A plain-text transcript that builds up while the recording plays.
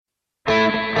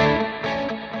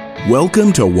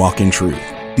Welcome to Walk in Truth.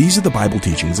 These are the Bible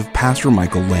teachings of Pastor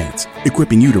Michael Lance,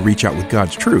 equipping you to reach out with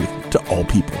God's truth to all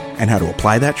people and how to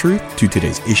apply that truth to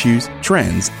today's issues,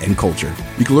 trends, and culture.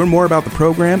 You can learn more about the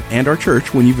program and our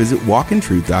church when you visit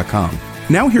walkintruth.com.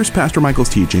 Now here's Pastor Michael's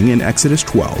teaching in Exodus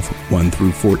 12, 1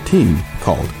 through 14,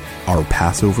 called Our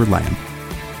Passover Lamb.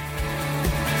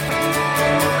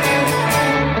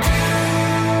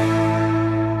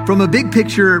 From a big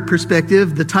picture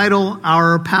perspective, the title,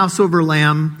 Our Passover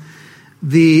Lamb,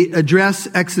 the address,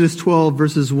 Exodus 12,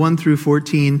 verses 1 through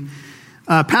 14.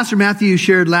 Pastor Matthew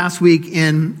shared last week,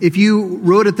 and if you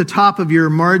wrote at the top of your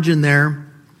margin there,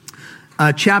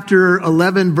 chapter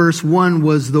 11, verse 1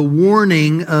 was the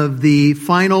warning of the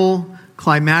final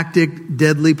climactic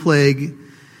deadly plague.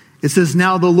 It says,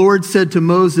 "Now the Lord said to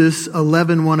Moses,"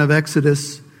 11:1 of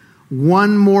Exodus,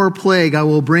 "One more plague I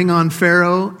will bring on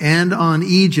Pharaoh and on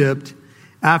Egypt.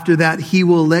 After that, he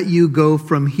will let you go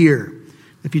from here."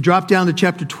 If you drop down to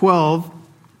chapter 12,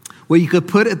 what you could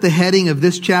put at the heading of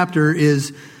this chapter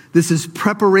is, this is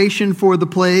preparation for the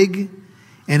plague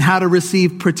and how to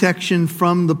receive protection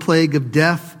from the plague of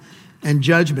death and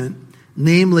judgment,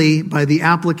 namely by the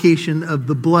application of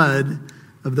the blood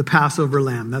of the Passover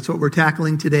lamb. That's what we're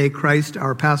tackling today, Christ,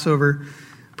 our Passover.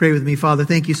 Pray with me. Father,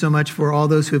 thank you so much for all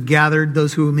those who have gathered,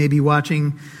 those who may be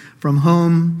watching from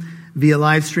home via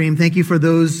live stream. Thank you for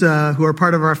those who are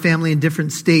part of our family in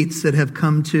different states that have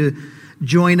come to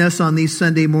join us on these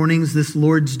Sunday mornings, this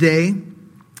Lord's Day.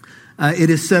 It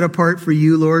is set apart for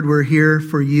you, Lord. We're here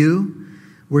for you.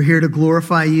 We're here to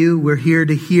glorify you. We're here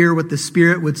to hear what the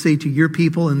Spirit would say to your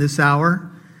people in this hour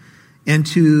and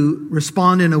to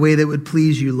respond in a way that would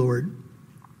please you, Lord.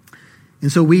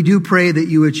 And so we do pray that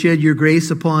you would shed your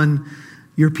grace upon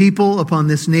your people, upon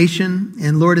this nation.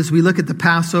 And Lord, as we look at the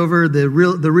Passover, the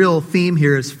real theme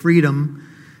here is freedom.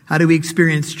 How do we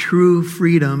experience true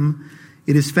freedom?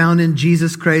 It is found in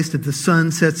Jesus Christ. If the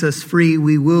Son sets us free,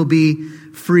 we will be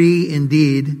free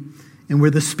indeed. And where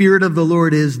the Spirit of the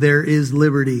Lord is, there is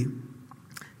liberty.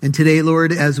 And today,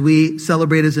 Lord, as we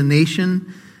celebrate as a nation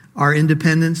our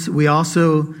independence, we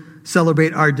also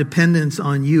celebrate our dependence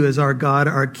on you as our God,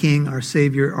 our King, our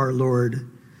Savior, our Lord.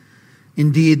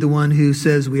 Indeed, the one who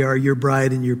says we are your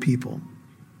bride and your people.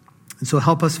 And so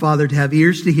help us, Father, to have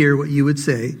ears to hear what you would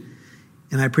say.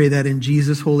 And I pray that in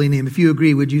Jesus' holy name. If you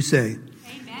agree, would you say?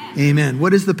 Amen. Amen.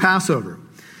 What is the Passover?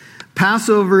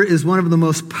 Passover is one of the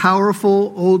most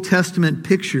powerful Old Testament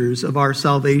pictures of our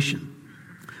salvation.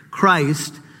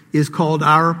 Christ is called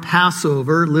our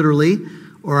Passover, literally,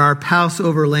 or our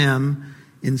Passover lamb.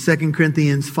 In 2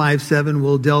 Corinthians 5:7,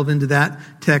 we'll delve into that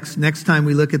text next time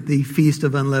we look at the Feast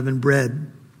of Unleavened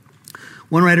Bread.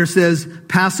 One writer says,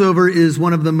 Passover is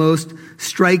one of the most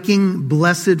striking,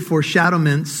 blessed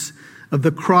foreshadowments of the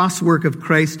cross work of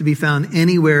Christ to be found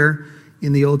anywhere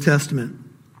in the Old Testament.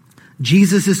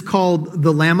 Jesus is called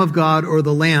the Lamb of God or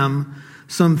the Lamb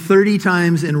some 30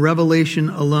 times in Revelation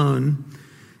alone.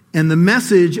 And the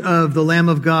message of the Lamb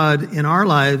of God in our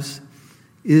lives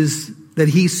is that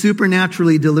he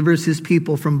supernaturally delivers his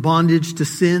people from bondage to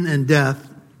sin and death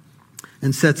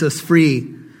and sets us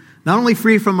free. Not only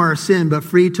free from our sin, but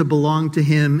free to belong to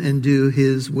him and do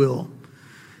his will.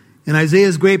 In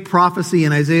Isaiah's great prophecy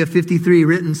in Isaiah 53,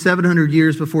 written 700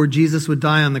 years before Jesus would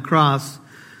die on the cross,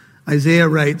 Isaiah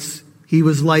writes,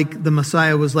 the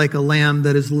Messiah was like a lamb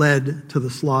that is led to the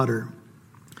slaughter.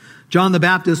 John the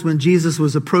Baptist, when Jesus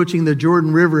was approaching the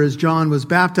Jordan River as John was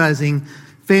baptizing,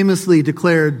 famously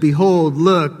declared, "Behold,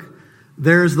 look,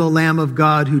 there's the Lamb of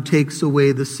God who takes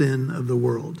away the sin of the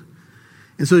world."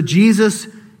 And so Jesus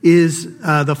is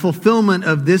the fulfillment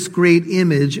of this great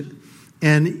image.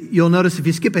 And you'll notice if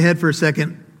you skip ahead for a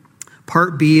second,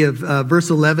 part B of verse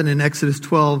 11 in Exodus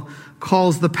 12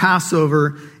 calls the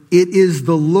Passover, it is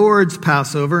the Lord's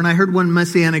Passover. And I heard one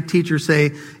Messianic teacher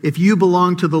say, if you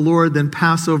belong to the Lord, then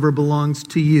Passover belongs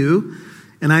to you.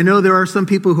 And I know there are some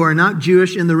people who are not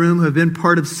Jewish in the room who have been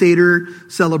part of Seder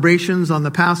celebrations on the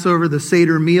Passover, the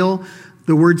Seder meal.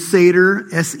 The word Seder,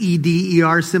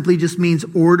 S-E-D-E-R, simply just means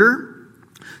order.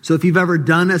 So if you've ever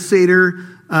done a Seder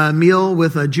meal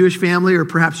with a Jewish family, or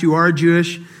perhaps you are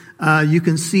Jewish, you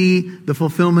can see the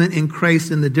fulfillment in Christ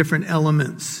in the different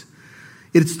elements.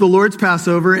 It's the Lord's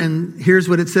Passover, and here's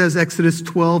what it says, Exodus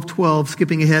 12:12,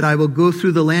 skipping ahead, "I will go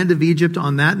through the land of Egypt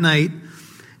on that night,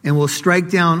 and will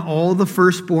strike down all the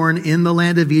firstborn in the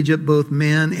land of Egypt, both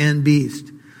man and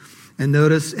beast." And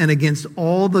notice, "and against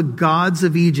all the gods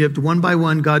of Egypt," one by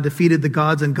one, God defeated the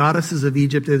gods and goddesses of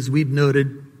Egypt, as we've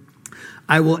noted,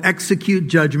 "I will execute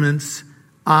judgments.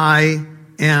 I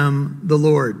am the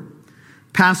Lord."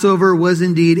 Passover was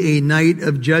indeed a night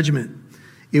of judgment.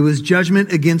 It was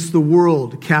judgment against the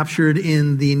world captured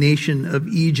in the nation of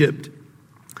Egypt.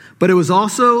 But it was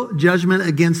also judgment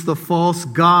against the false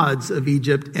gods of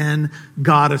Egypt and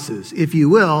goddesses. If you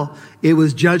will, it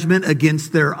was judgment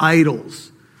against their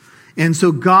idols. And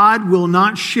so God will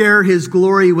not share his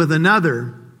glory with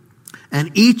another.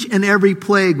 And each and every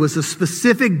plague was a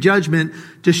specific judgment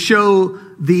to show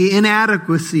the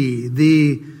inadequacy,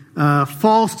 the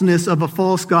falseness of a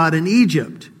false god in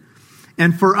Egypt.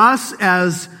 And for us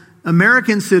as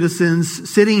American citizens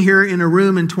sitting here in a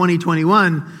room in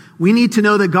 2021, we need to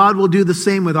know that God will do the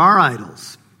same with our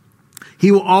idols.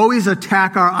 He will always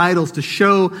attack our idols to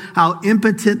show how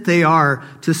impotent they are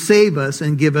to save us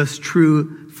and give us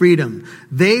true freedom.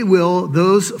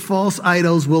 Those false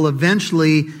idols will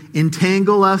eventually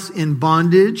entangle us in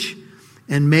bondage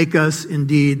and make us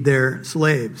indeed their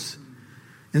slaves.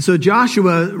 And so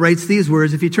Joshua writes these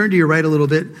words. If you turn to your right a little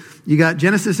bit, you got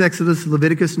Genesis, Exodus,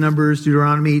 Leviticus, Numbers,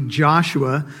 Deuteronomy,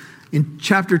 Joshua. In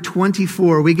chapter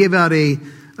 24, we gave out a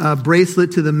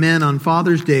bracelet to the men on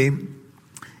Father's Day.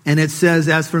 And it says,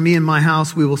 as for me and my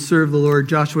house, we will serve the Lord.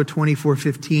 Joshua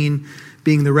 24:15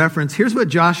 being the reference. Here's what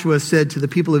Joshua said to the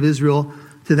people of Israel,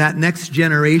 to that next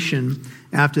generation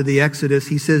after the Exodus.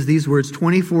 He says these words,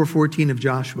 24:14 of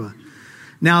Joshua.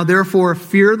 Now, therefore,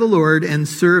 fear the Lord and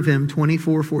serve him,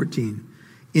 24:14,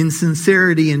 in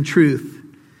sincerity and truth,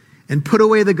 and put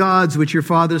away the gods which your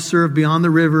fathers served beyond the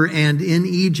river and in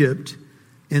Egypt,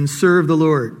 and serve the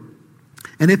Lord.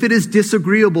 And if it is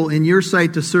disagreeable in your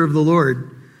sight to serve the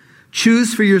Lord,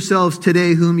 choose for yourselves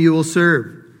today whom you will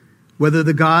serve, whether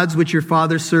the gods which your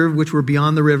fathers served, which were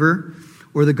beyond the river,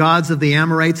 or the gods of the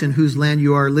Amorites in whose land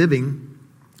you are living.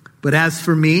 But as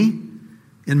for me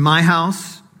and my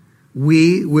house,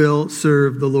 we will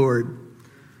serve the Lord.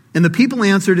 And the people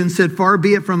answered and said, far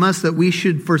be it from us that we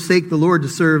should forsake the Lord to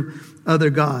serve other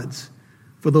gods.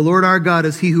 For the Lord our God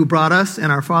is he who brought us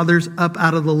and our fathers up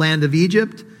out of the land of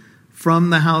Egypt from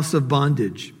the house of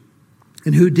bondage,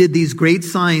 and who did these great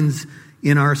signs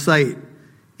in our sight,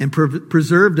 and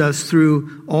preserved us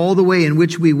through all the way in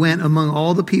which we went among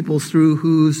all the peoples through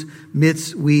whose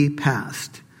midst we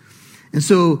passed. And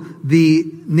so the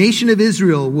nation of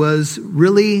Israel was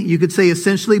really, you could say,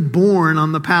 essentially born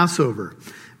on the Passover.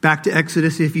 Back to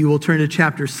Exodus, if you will turn to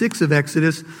chapter 6 of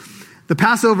Exodus. The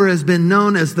Passover has been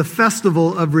known as the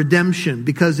festival of redemption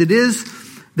because it is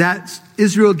that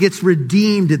Israel gets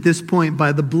redeemed at this point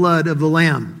by the blood of the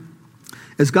Lamb.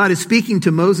 As God is speaking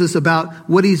to Moses about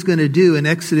what he's going to do in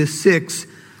Exodus 6,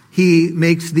 he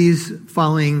makes these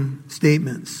following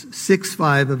statements.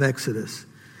 6:5 of Exodus.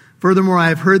 Furthermore, I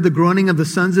have heard the groaning of the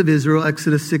sons of Israel,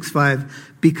 Exodus 6:5,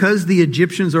 because the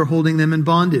Egyptians are holding them in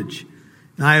bondage.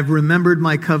 And I have remembered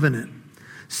my covenant.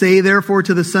 Say therefore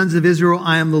to the sons of Israel,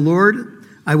 I am the Lord.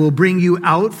 I will bring you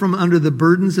out from under the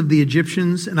burdens of the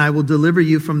Egyptians, and I will deliver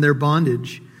you from their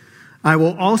bondage. I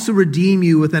will also redeem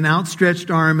you with an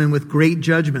outstretched arm and with great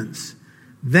judgments.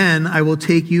 Then I will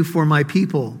take you for my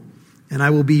people, and I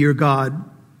will be your God.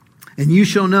 And you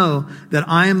shall know that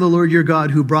I am the Lord your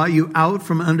God who brought you out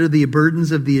from under the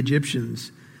burdens of the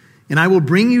Egyptians. And I will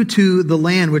bring you to the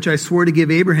land which I swore to give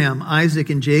Abraham, Isaac,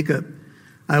 and Jacob.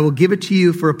 I will give it to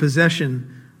you for a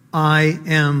possession. I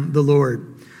am the Lord.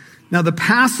 Now the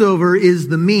Passover is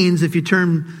the means, if you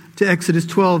turn to Exodus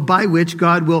 12, by which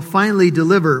God will finally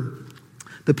deliver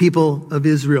the people of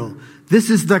Israel. This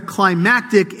is the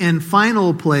climactic and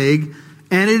final plague,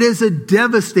 and it is a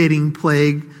devastating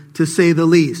plague to say the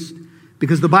least.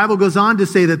 Because the Bible goes on to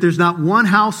say that there's not one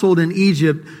household in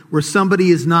Egypt where somebody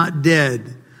is not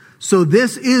dead. So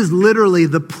this is literally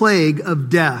the plague of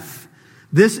death.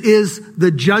 This is the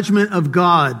judgment of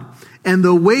God. And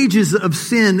the wages of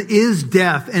sin is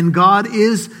death. And God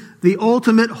is the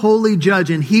ultimate holy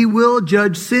judge, and he will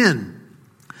judge sin.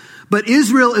 But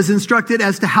Israel is instructed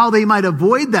as to how they might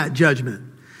avoid that judgment.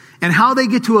 And how they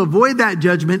get to avoid that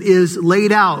judgment is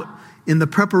laid out in the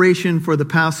preparation for the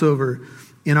Passover.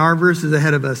 In our verses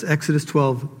ahead of us, Exodus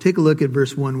 12, take a look at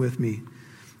verse 1 with me.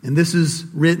 And this is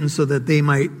written so that they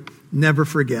might never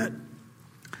forget.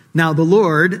 Now the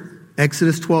Lord,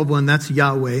 Exodus 12:1, that's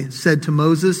Yahweh, said to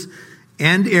Moses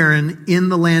and Aaron in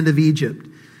the land of Egypt.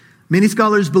 Many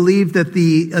scholars believe that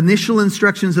the initial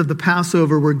instructions of the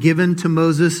Passover were given to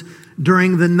Moses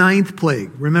during the 9th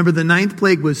plague. Remember, the 9th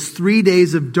plague was 3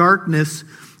 days of darkness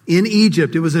in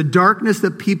Egypt. It was a darkness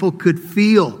that people could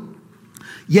feel.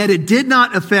 Yet it did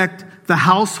not affect the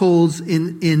households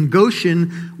in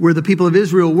Goshen where the people of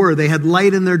Israel were. They had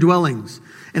light in their dwellings.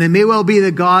 And it may well be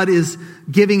that God is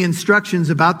giving instructions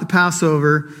about the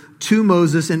Passover to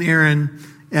Moses and Aaron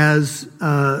as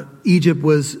Egypt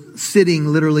was sitting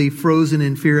literally frozen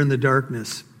in fear in the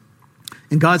darkness.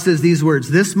 And God says these words,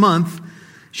 "This month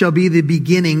shall be the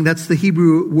beginning." That's the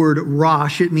Hebrew word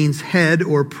Rosh. It means head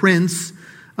or prince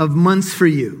of months for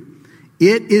you.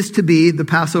 It is to be, the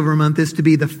Passover month is to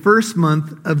be the first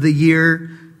month of the year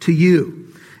to you.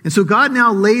 And so God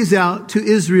now lays out to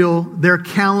Israel their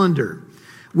calendar.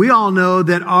 We all know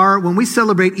that when we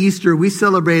celebrate Easter, we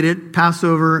celebrate it,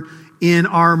 Passover, in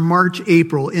our March,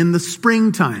 April, in the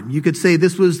springtime. You could say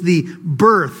this was the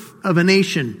birth of a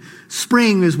nation.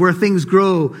 Spring is where things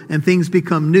grow and things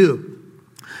become new.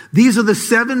 These are the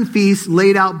 7 feasts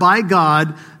laid out by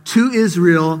God to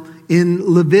Israel in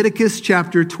Leviticus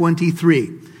chapter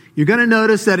 23. You're going to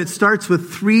notice that it starts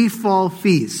with 3 fall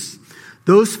feasts.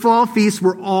 Those fall feasts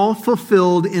were all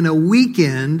fulfilled in a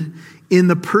weekend in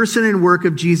the person and work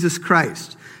of Jesus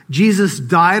Christ. Jesus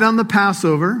died on the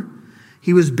Passover.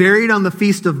 He was buried on the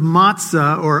Feast of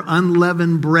Matzah, or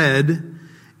unleavened bread.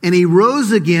 And he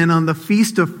rose again on the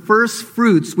Feast of First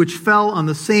Fruits, which fell on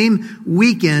the same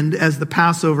weekend as the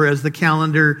Passover, as the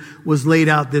calendar was laid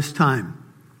out this time.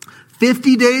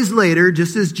 50 days later,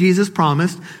 just as Jesus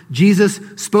promised, Jesus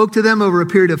spoke to them over a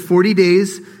period of 40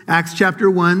 days. Acts chapter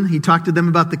 1, he talked to them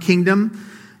about the kingdom.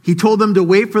 He told them to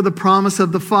wait for the promise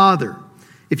of the Father.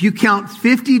 If you count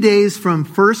 50 days from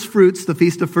First Fruits, the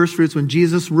Feast of First Fruits, when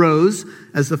Jesus rose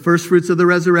as the first fruits of the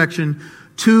resurrection,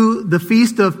 to the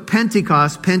Feast of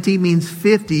Pentecost. Penti means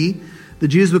 50. The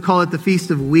Jews would call it the Feast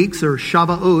of Weeks, or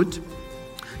Shavuot.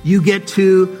 You get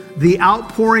to the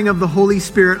outpouring of the Holy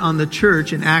Spirit on the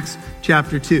church in Acts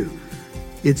chapter 2.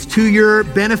 It's to your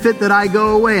benefit that I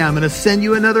go away. I'm going to send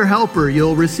you another helper.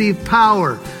 You'll receive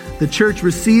power. The church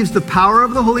receives the power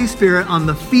of the Holy Spirit on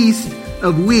the Feast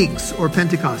of Weeks, or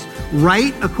Pentecost,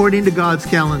 right according to God's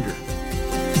calendar.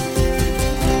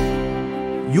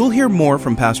 You'll hear more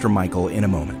from Pastor Michael in a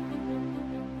moment.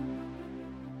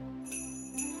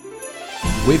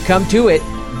 We've come to it,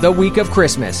 the week of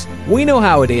Christmas. We know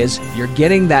how it is. You're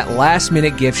getting that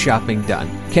last-minute gift shopping done.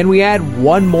 Can we add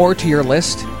one more to your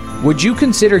list? Would you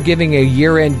consider giving a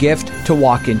year-end gift to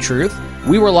Walk in Truth?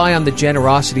 We rely on the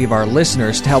generosity of our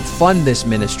listeners to help fund this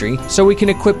ministry so we can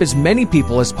equip as many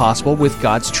people as possible with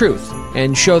God's truth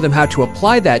and show them how to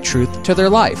apply that truth to their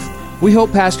life. We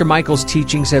hope Pastor Michael's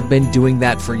teachings have been doing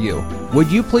that for you.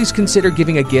 Would you please consider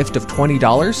giving a gift of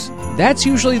 $20? That's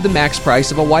usually the max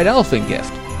price of a white elephant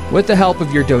gift. With the help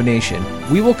of your donation,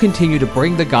 we will continue to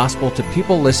bring the gospel to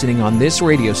people listening on this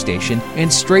radio station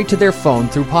and straight to their phone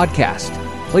through podcast.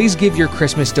 Please give your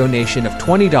Christmas donation of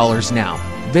 $20 now.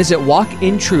 Visit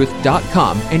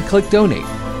walkintruth.com and click donate,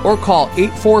 or call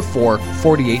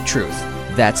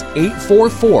 844-48-TRUTH. That's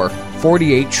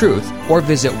 844-48-TRUTH, or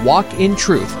visit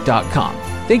walkintruth.com.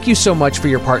 Thank you so much for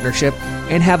your partnership,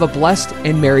 and have a blessed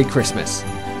and Merry Christmas.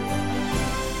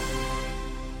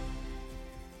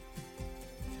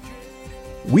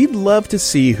 We'd love to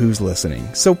see who's listening,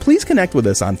 so please connect with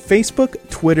us on Facebook,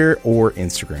 Twitter, or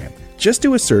Instagram. Just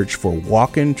do a search for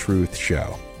Walk in Truth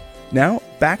Show. Now,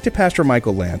 back to Pastor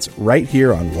Michael Lantz right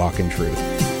here on Walk in Truth.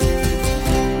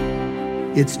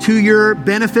 It's to your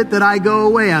benefit that I go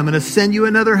away. I'm going to send you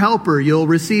another helper. You'll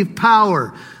receive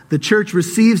power. The church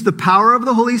receives the power of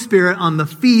the Holy Spirit on the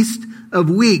Feast of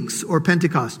Weeks, or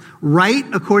Pentecost, right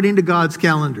according to God's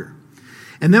calendar.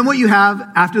 And then what you have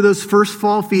after those first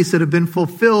fall feasts that have been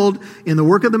fulfilled in the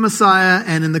work of the Messiah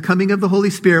and in the coming of the Holy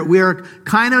Spirit, we are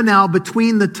kind of now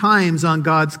between the times on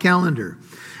God's calendar.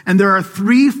 And there are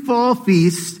 3 fall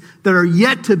feasts that are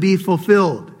yet to be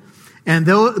fulfilled. And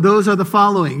those are the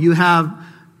following. You have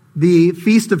the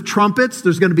Feast of Trumpets.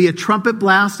 There's going to be a trumpet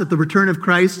blast at the return of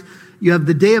Christ. You have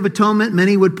the Day of Atonement.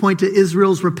 Many would point to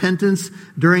Israel's repentance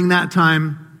during that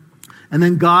time. And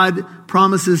then God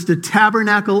promises to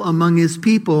tabernacle among his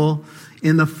people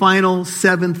in the final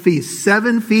 7th feast.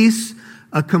 7 feasts,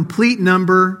 a complete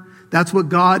number. That's what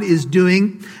God is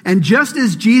doing. And just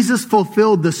as Jesus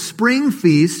fulfilled the spring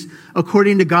feasts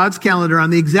according to God's calendar on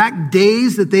the exact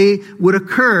days that they would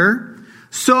occur,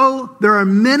 so there are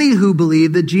many who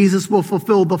believe that Jesus will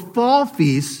fulfill the fall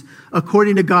feasts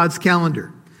according to God's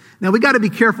calendar. Now we got to be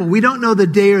careful. We don't know the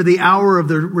day or the hour of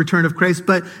the return of Christ,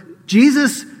 but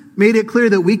Jesus made it clear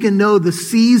that we can know the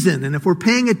season. And if we're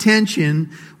paying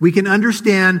attention, we can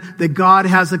understand that God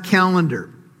has a calendar.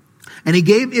 And he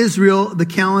gave Israel the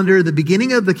calendar, the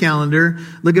beginning of the calendar.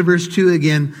 Look at verse 2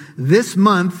 again. This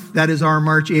month, that is our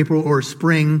March, April, or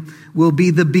spring, will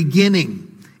be the beginning.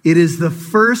 It is the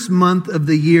first month of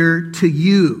the year to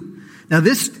you. Now,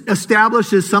 this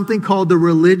establishes something called the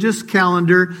religious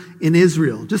calendar in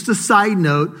Israel. Just a side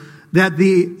note, that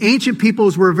the ancient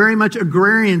peoples were very much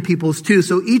agrarian peoples too.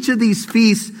 So each of these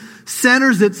feasts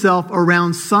centers itself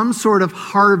around some sort of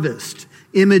harvest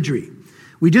imagery.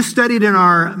 We just studied in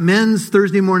our men's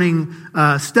Thursday morning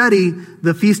study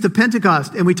the Feast of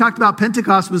Pentecost, and we talked about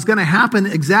Pentecost was going to happen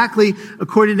exactly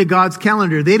according to God's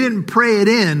calendar. They didn't pray it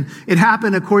in. It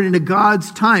happened according to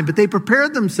God's time, but they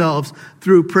prepared themselves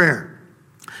through prayer.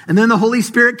 And then the Holy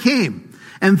Spirit came,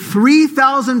 and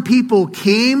 3,000 people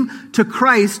came to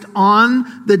Christ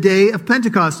on the day of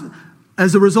Pentecost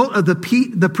as a result of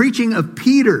the preaching of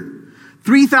Peter.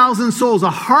 3,000 souls, a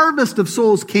harvest of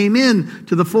souls came in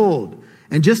to the fold.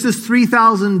 And just as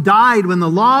 3,000 died when the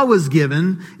law was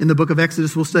given, in the book of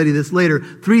Exodus, we'll study this later,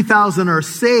 3,000 are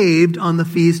saved on the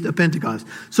Feast of Pentecost.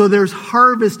 So there's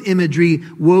harvest imagery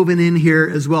woven in here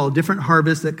as well, different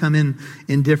harvests that come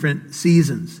in different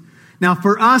seasons. Now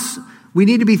for us, we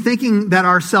need to be thinking that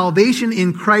our salvation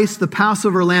in Christ, the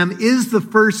Passover Lamb, is the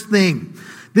first thing.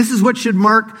 This is what should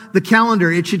mark the calendar.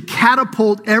 It should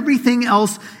catapult everything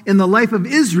else in the life of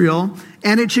Israel,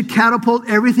 and it should catapult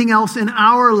everything else in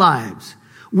our lives.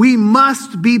 We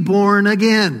must be born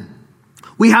again.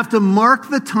 We have to mark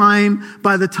the time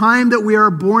by the time that we are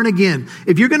born again.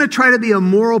 If you're going to try to be a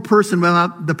moral person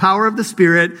without the power of the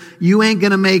Spirit, you ain't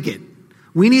going to make it.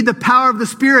 We need the power of the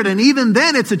Spirit, and even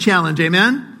then it's a challenge,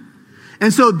 amen?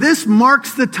 And so this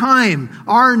marks the time.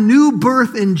 Our new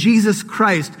birth in Jesus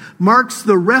Christ marks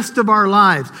the rest of our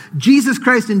lives. Jesus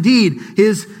Christ, indeed,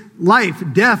 his life,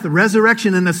 death,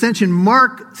 resurrection, and ascension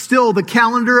mark still the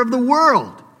calendar of the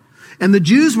world. And the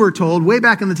Jews were told way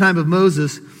back in the time of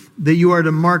Moses that you are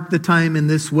to mark the time in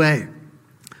this way.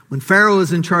 When Pharaoh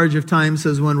is in charge of time,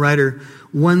 says one writer,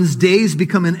 one's days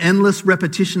become an endless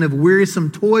repetition of wearisome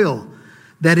toil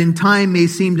that in time may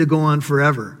seem to go on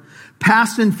forever.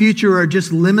 Past and future are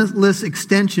just limitless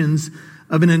extensions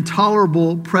of an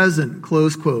intolerable present,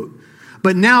 close quote.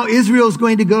 But now Israel's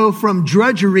going to go from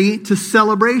drudgery to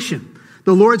celebration.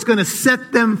 The Lord's going to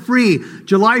set them free.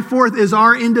 July 4th is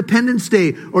our Independence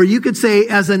Day, or you could say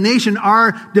as a nation,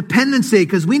 our Dependence Day,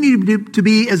 because we need to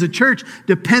be, as a church,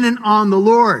 dependent on the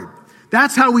Lord.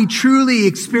 That's how we truly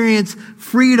experience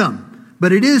freedom.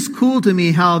 But it is cool to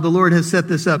me how the Lord has set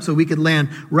this up so we could land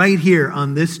right here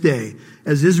on this day.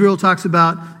 As Israel talks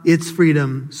about its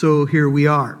freedom, so here we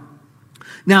are.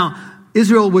 Now,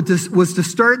 Israel was to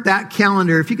start that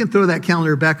calendar, if you can throw that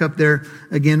calendar back up there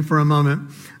again for a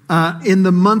moment, in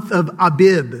the month of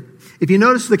Abib. If you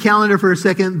notice the calendar for a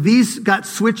second, these got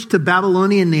switched to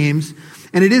Babylonian names.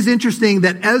 And it is interesting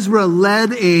that Ezra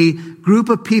led a group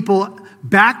of people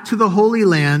back to the Holy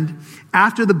Land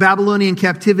after the Babylonian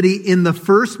captivity in the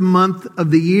first month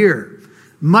of the year.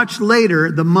 Much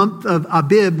later, the month of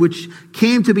Abib, which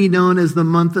came to be known as the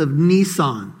month of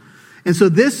Nisan. And so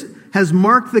this has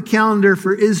marked the calendar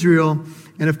for Israel.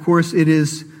 And of course, it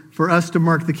is for us to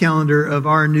mark the calendar of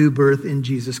our new birth in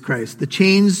Jesus Christ. The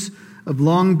chains of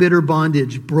long, bitter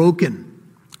bondage broken.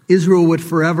 Israel would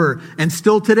forever, and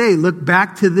still today, look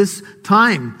back to this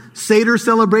time. Seder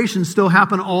celebrations still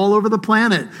happen all over the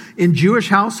planet in Jewish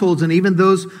households and even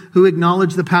those who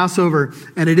acknowledge the Passover,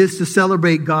 and it is to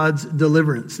celebrate God's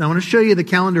deliverance. Now, I want to show you the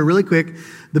calendar really quick.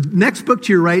 The next book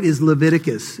to your right is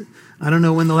Leviticus. I don't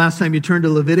know when the last time you turned to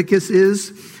Leviticus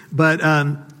is, but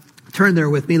turn there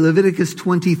with me. Leviticus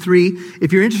 23.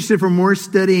 If you're interested for more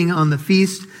studying on the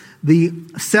feast, the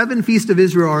 7 feasts of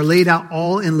Israel are laid out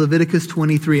all in Leviticus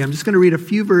 23. I'm just going to read a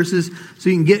few verses so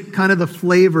you can get kind of the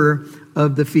flavor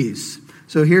of the feasts.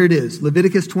 So here it is.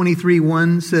 Leviticus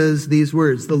 23:1 says these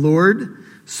words. The Lord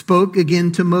spoke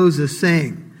again to Moses,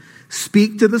 saying,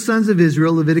 speak to the sons of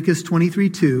Israel, Leviticus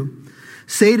 23:2.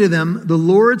 Say to them, the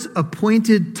Lord's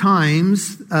appointed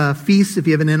times, feasts, if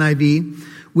you have an NIV,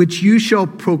 which you shall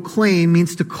proclaim,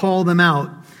 means to call them out,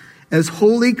 as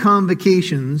holy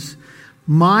convocations.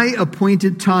 My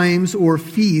appointed times or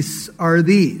feasts are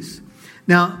these.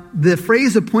 Now, the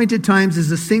phrase appointed times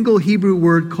is a single Hebrew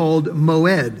word called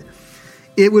moed.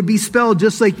 It would be spelled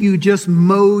just like you just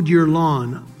mowed your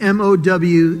lawn,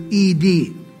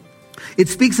 M-O-W-E-D. It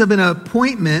speaks of an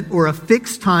appointment or a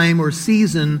fixed time or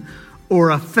season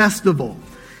or a festival.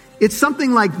 It's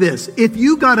something like this. If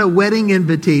you got a wedding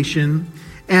invitation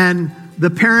and the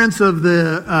parents of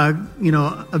the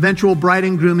eventual bride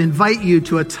and groom invite you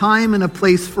to a time and a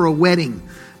place for a wedding,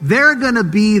 they're going to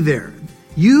be there.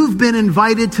 You've been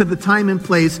invited to the time and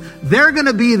place. They're going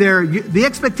to be there. The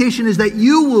expectation is that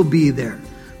you will be there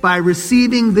by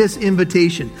receiving this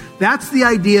invitation. That's the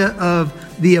idea of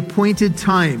the appointed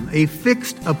time, a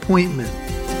fixed appointment.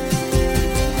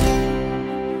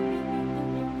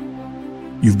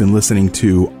 You've been listening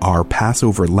to Our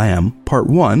Passover Lamb, Part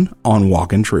 1 on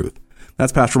Walk in Truth.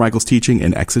 That's Pastor Michael's teaching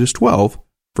in Exodus 12,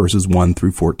 verses 1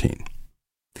 through 14.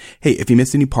 Hey, if you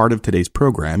missed any part of today's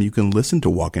program, you can listen to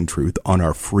Walk in Truth on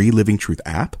our free Living Truth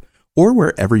app, or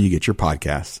wherever you get your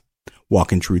podcasts.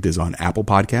 Walk in Truth is on Apple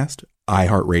Podcast,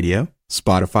 iHeartRadio,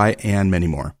 Spotify, and many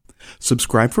more.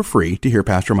 Subscribe for free to hear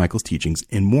Pastor Michael's teachings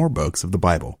in more books of the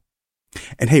Bible.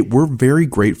 And hey, we're very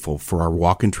grateful for our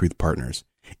Walk in Truth partners.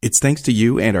 It's thanks to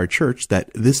you and our church that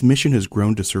this mission has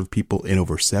grown to serve people in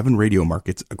over 7 radio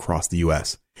markets across the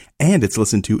U.S., and it's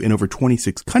listened to in over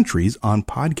 26 countries on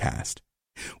podcast.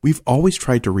 We've always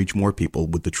tried to reach more people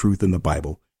with the truth in the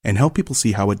Bible and help people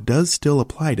see how it does still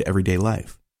apply to everyday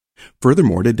life.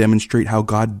 Furthermore, to demonstrate how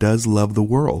God does love the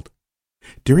world.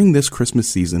 During this Christmas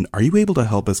season, are you able to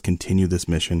help us continue this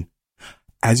mission?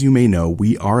 As you may know,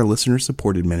 we are a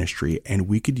listener-supported ministry, and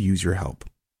we could use your help.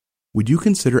 Would you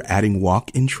consider adding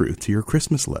Walk in Truth to your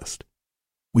Christmas list?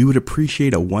 We would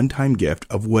appreciate a one-time gift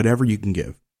of whatever you can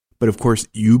give. But of course,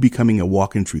 you becoming a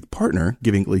Walk in Truth partner,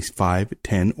 giving at least $5,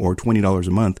 $10, or $20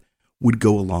 a month, would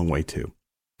go a long way too.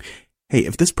 Hey,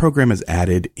 if this program has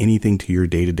added anything to your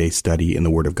day-to-day study in the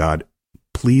Word of God,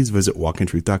 please visit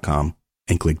walkintruth.com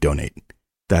and click Donate.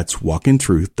 That's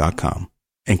walkintruth.com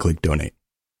and click Donate.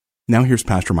 Now here's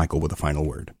Pastor Michael with a final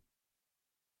word.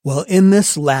 Well, in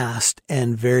this last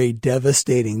and very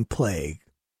devastating plague,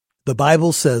 the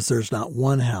Bible says there's not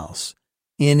one house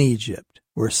in Egypt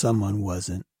where someone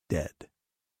wasn't dead.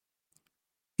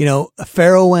 You know,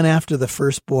 Pharaoh went after the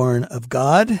firstborn of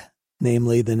God,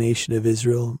 namely the nation of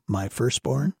Israel, my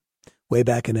firstborn, way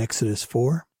back in Exodus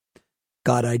 4.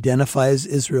 God identifies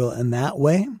Israel in that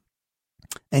way,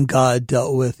 and God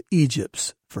dealt with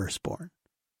Egypt's firstborn.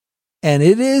 And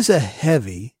it is a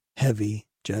heavy, heavy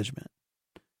judgment.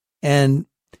 And,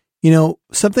 you know,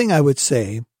 something I would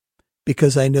say,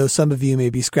 because I know some of you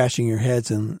may be scratching your heads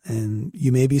and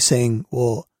you may be saying,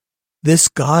 well, this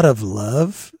God of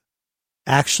love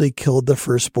actually killed the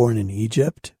firstborn in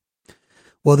Egypt.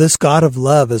 Well, this God of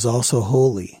love is also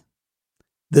holy.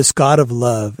 This God of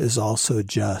love is also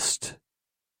just.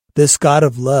 This God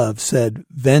of love said,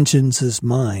 vengeance is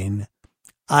mine.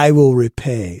 I will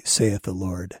repay, saith the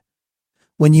Lord.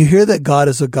 When you hear that God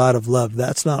is a God of love,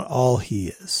 that's not all he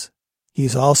is.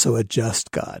 He's also a just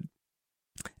God.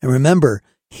 And remember,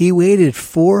 he waited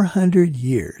 400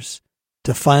 years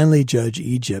to finally judge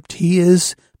Egypt. He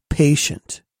is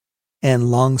patient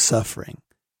and long-suffering.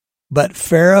 But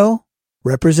Pharaoh,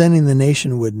 representing the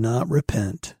nation, would not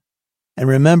repent. And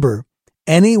remember,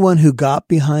 anyone who got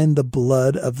behind the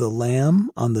blood of the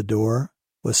lamb on the door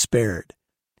was spared.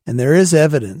 And there is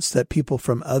evidence that people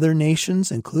from other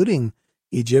nations, including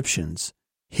Egyptians,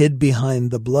 hid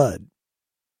behind the blood.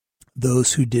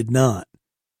 Those who did not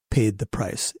paid the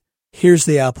price. Here's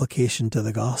the application to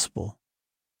the gospel.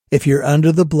 If you're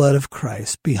under the blood of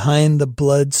Christ, behind the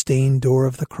blood-stained door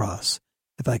of the cross,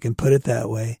 if I can put it that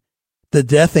way, the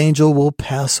death angel will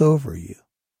pass over you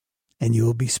and you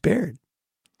will be spared.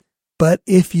 But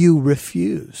if you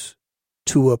refuse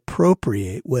to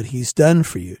appropriate what he's done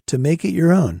for you, to make it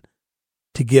your own,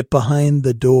 to get behind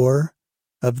the door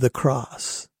of the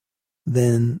cross,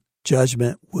 then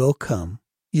judgment will come.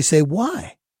 You say,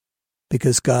 why?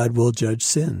 Because God will judge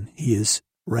sin. He is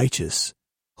righteous,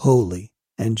 holy,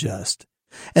 and just.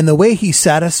 And the way he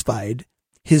satisfied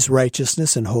his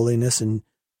righteousness and holiness and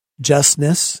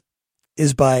justness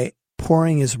is by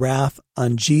pouring his wrath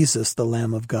on Jesus, the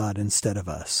Lamb of God, instead of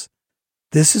us.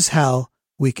 This is how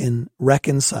we can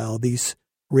reconcile these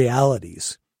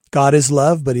realities. God is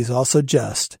love, but he's also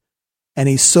just. And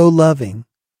he's so loving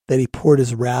that he poured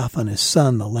his wrath on his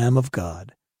Son, the Lamb of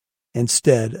God,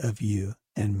 instead of you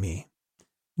and me.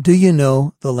 Do you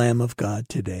know the Lamb of God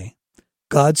today?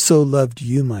 God so loved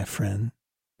you, my friend,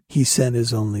 he sent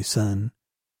his only Son.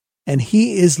 And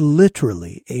he is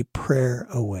literally a prayer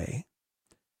away.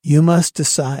 You must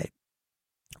decide,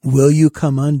 will you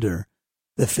come under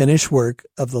the finished work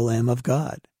of the Lamb of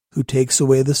God, who takes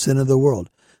away the sin of the world?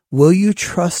 Will you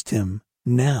trust him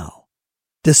now,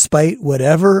 despite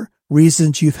whatever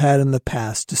reasons you've had in the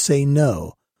past to say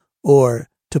no or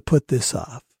to put this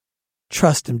off?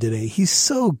 Trust him today. He's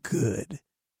so good.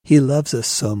 He loves us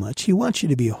so much. He wants you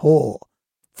to be whole,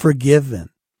 forgiven.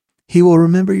 He will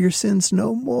remember your sins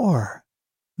no more.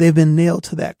 They've been nailed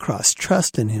to that cross.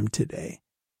 Trust in him today.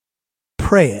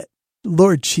 Pray it.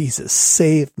 Lord Jesus,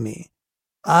 save me.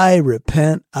 I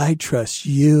repent. I trust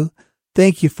you.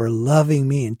 Thank you for loving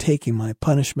me and taking my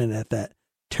punishment at that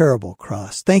terrible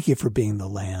cross. Thank you for being the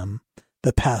Lamb,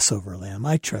 the Passover Lamb.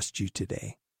 I trust you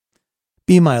today.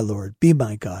 Be my Lord, be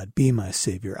my God, be my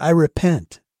Savior. I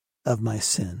repent of my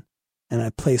sin, and I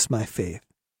place my faith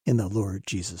in the Lord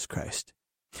Jesus Christ.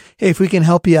 Hey, if we can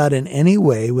help you out in any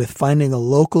way with finding a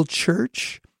local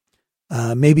church,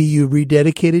 maybe you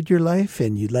rededicated your life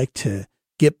and you'd like to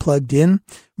get plugged in.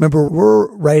 Remember,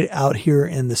 we're right out here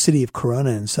in the city of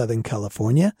Corona in Southern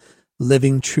California,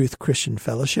 Living Truth Christian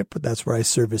Fellowship. That's where I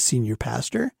serve as senior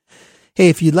pastor. Hey,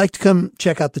 if you'd like to come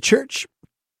check out the church,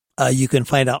 you can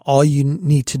find out all you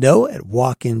need to know at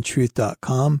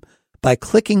walkintruth.com by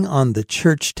clicking on the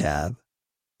church tab.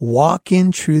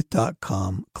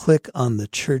 Walkintruth.com, click on the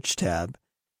church tab,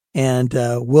 and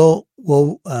we'll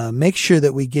make sure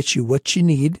that we get you what you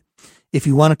need. If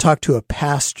you want to talk to a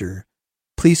pastor,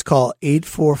 please call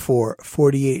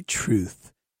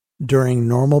 844-48-TRUTH during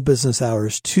normal business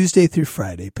hours, Tuesday through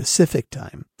Friday, Pacific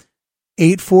time,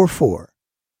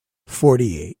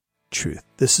 844-48-TRUTH.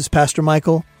 This is Pastor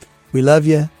Michael. We love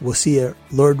you. We'll see you,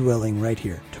 Lord willing, right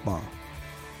here tomorrow.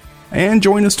 And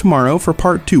join us tomorrow for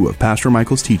part 2 of Pastor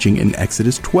Michael's teaching in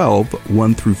Exodus 12,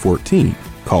 1-14,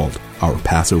 called Our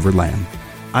Passover Lamb.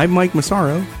 I'm Mike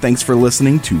Massaro. Thanks for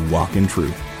listening to Walk in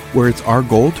Truth, where it's our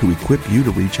goal to equip you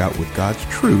to reach out with God's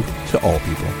truth to all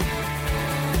people.